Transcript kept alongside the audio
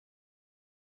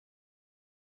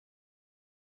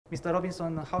Mr.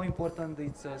 Robinson, how important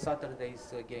is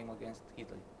Saturday's game against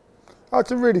Italy? Oh,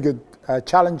 it's a really good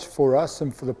challenge for us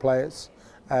and for the players.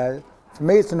 For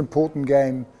me, it's an important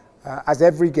game, as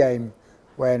every game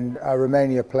when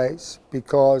Romania plays,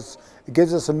 because it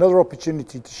gives us another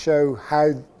opportunity to show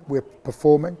how we're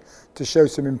performing, to show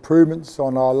some improvements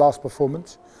on our last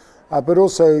performance, but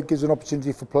also it gives an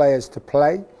opportunity for players to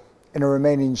play in a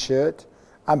Romanian shirt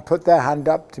and put their hand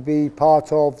up to be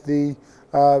part of the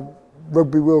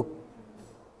Rugby World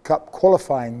Cup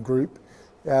qualifying group,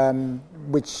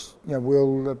 which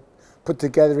we'll put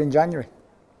together in January.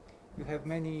 You have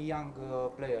many young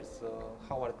players.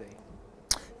 How are they?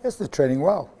 Yes, they're training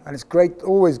well, and it's great.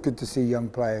 Always good to see young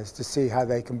players, to see how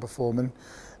they can perform. And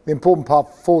the important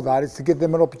part for that is to give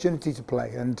them an opportunity to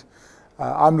play. And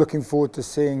I'm looking forward to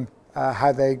seeing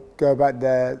how they go about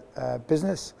their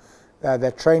business.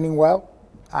 They're training well,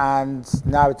 and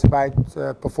now it's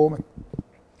about performing.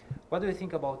 What do you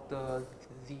think about the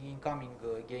incoming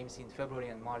games in February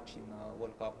and March in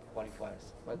World Cup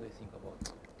qualifiers? What do you think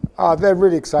about? They're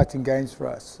really exciting games for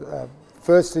us.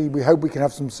 Firstly, we hope we can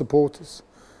have some supporters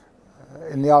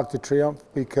in the Arc de Triomphe,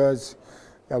 because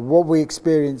what we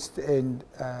experienced in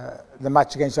the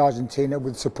match against Argentina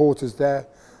with supporters there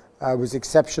was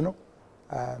exceptional.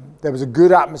 There was a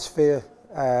good atmosphere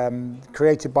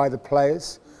created by the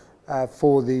players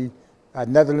for the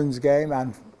Netherlands game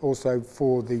and also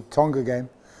for the Tonga game.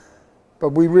 But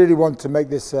we really want to make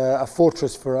this a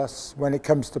fortress for us when it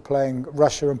comes to playing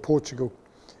Russia and Portugal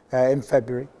in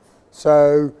February.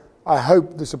 So I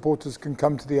hope the supporters can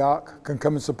come to the Arc, can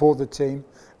come and support the team,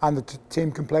 and the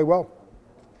team can play well.